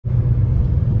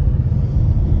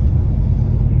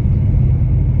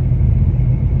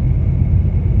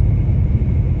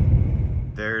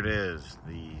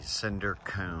cinder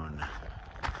cone.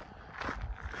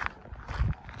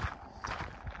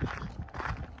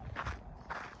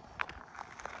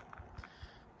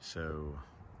 So,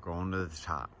 going to the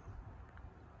top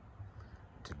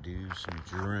to do some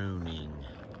droning.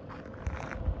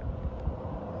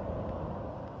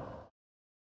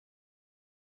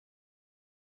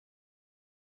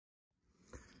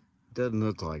 Doesn't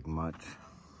look like much,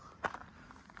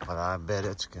 but I bet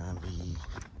it's gonna be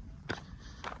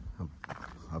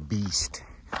a beast.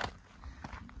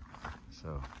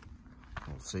 So,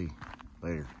 we'll see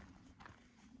later.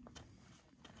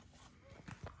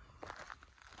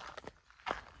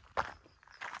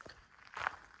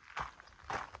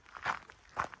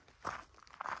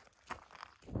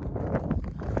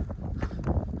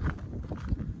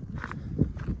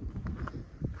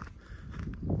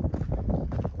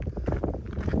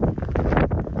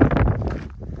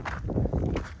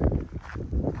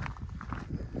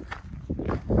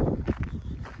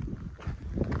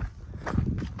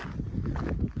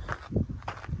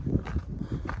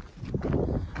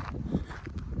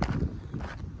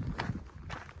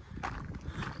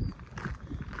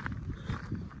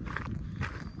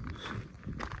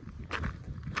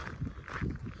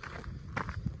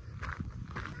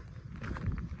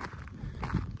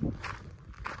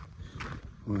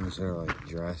 Is there like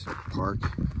Jurassic Park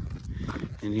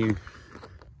in here?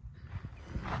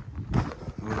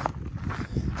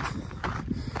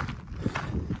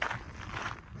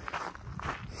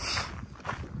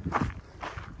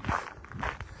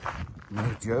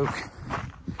 No joke.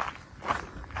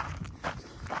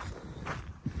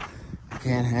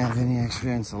 Can't have any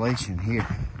extra insulation here.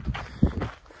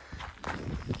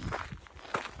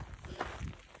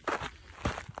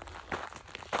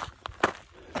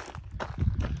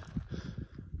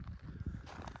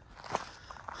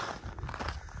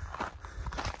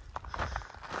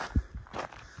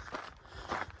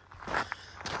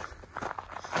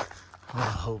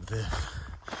 I hope this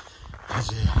is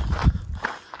it.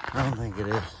 I don't think it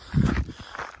is.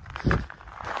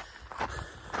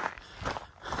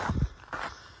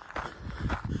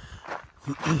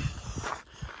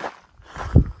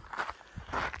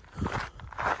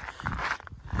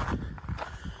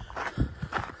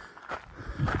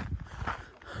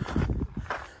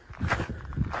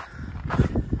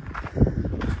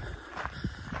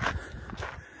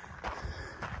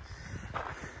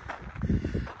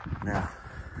 No,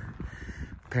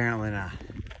 apparently not.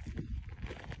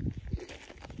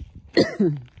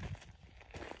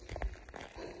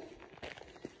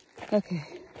 Okay,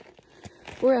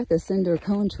 we're at the Cinder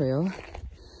Cone Trail, and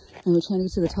we're trying to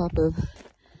get to the top of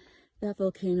that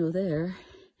volcano there.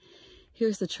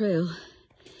 Here's the trail,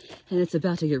 and it's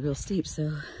about to get real steep,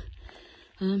 so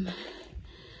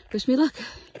wish me luck.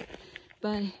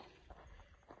 Bye.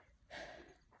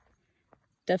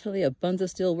 Definitely a buns of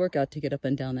steel workout to get up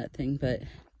and down that thing, but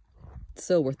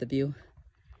so worth the view.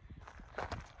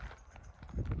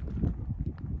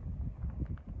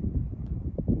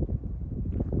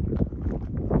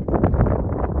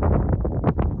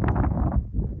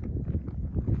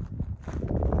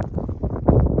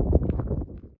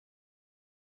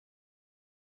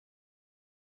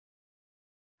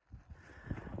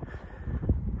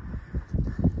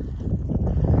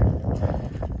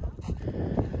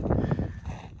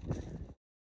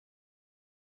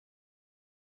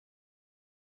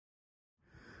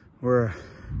 We're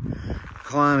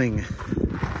climbing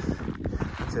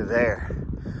to there.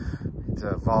 It's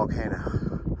a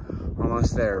volcano.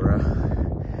 Almost there, bro.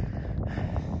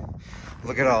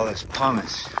 Look at all this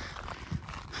pumice.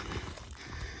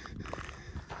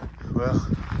 Well,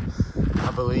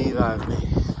 I believe I've made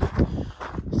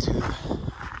it to the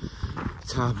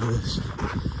top of this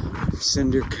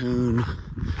cinder cone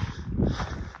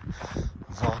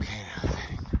volcano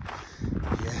thing.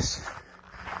 Yes,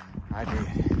 I did.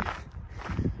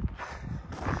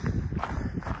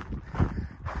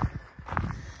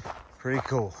 Pretty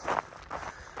cool.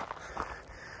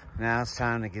 Now it's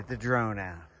time to get the drone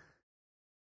out.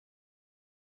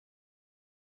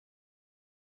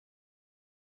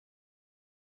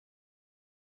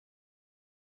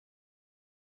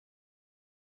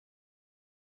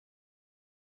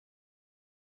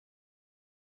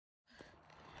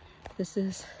 This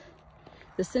is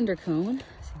the Cinder Cone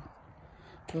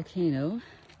volcano.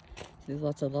 There's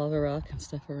lots of lava rock and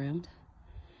stuff around.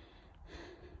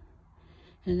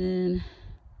 And then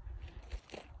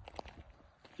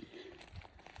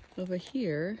over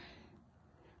here,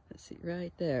 let's see,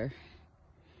 right there,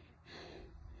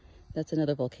 that's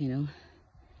another volcano,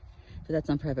 but that's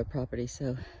on private property,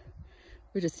 so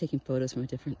we're just taking photos from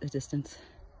a distance.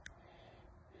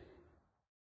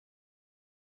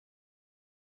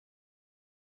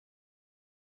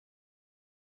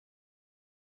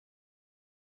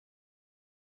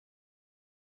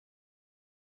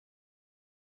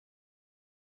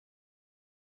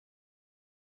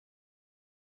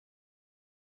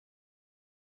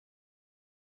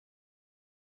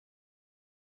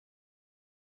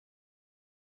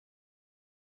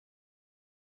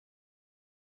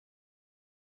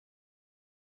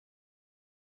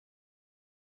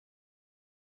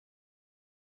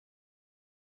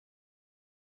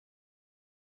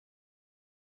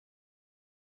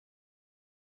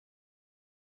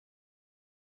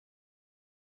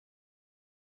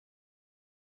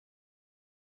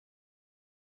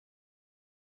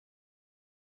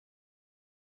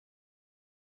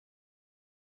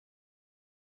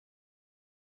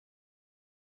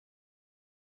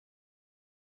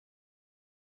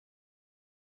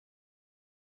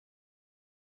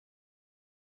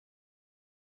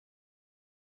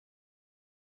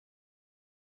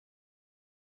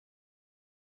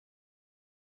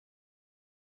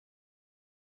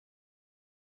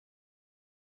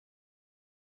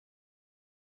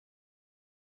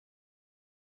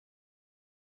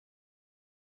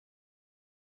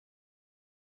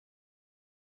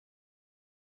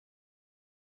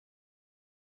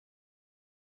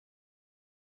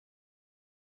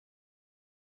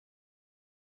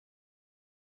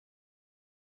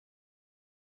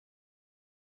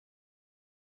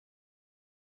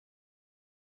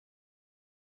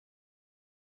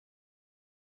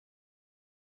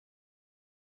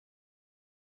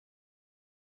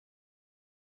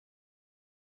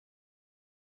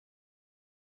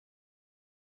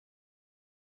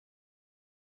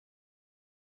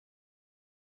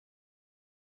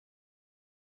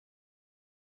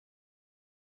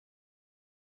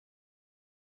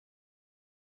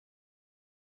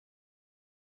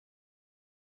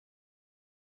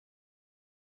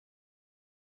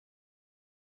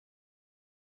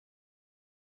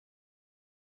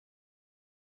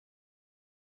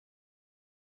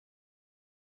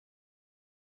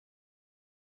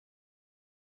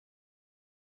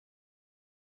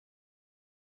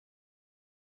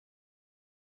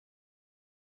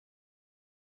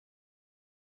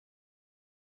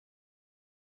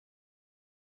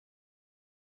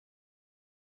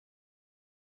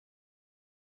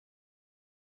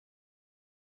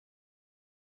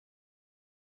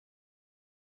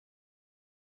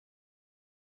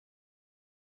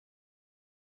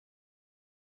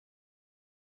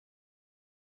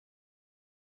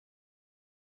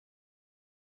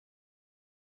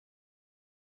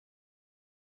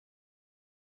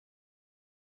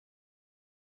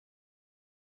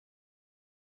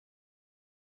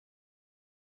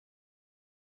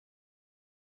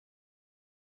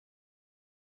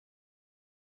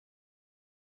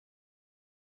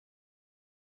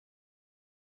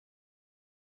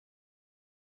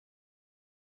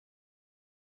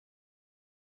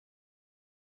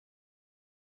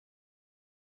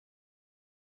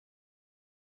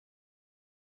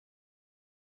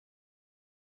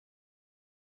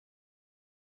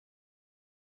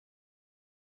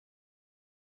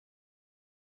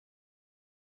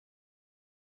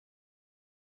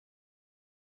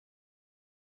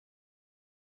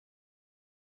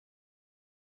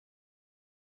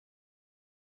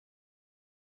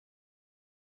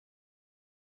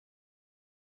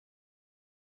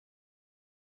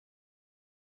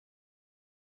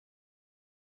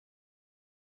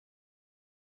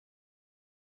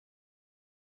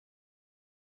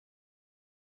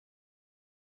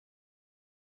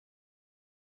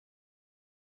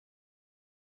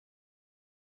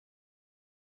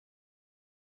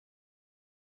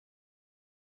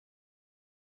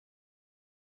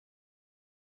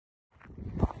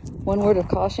 One word of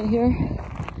caution here.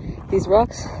 These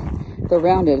rocks, they're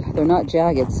rounded. They're not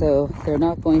jagged, so they're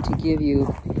not going to give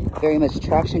you very much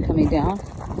traction coming down.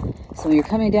 So when you're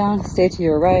coming down, stay to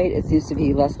your right. It seems to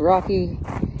be less rocky,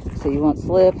 so you won't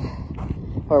slip.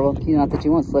 Or, well, not that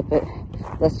you won't slip, but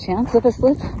less chance of a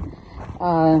slip.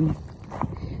 But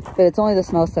it's only the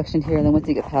small section here, and then once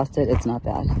you get past it, it's not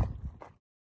bad.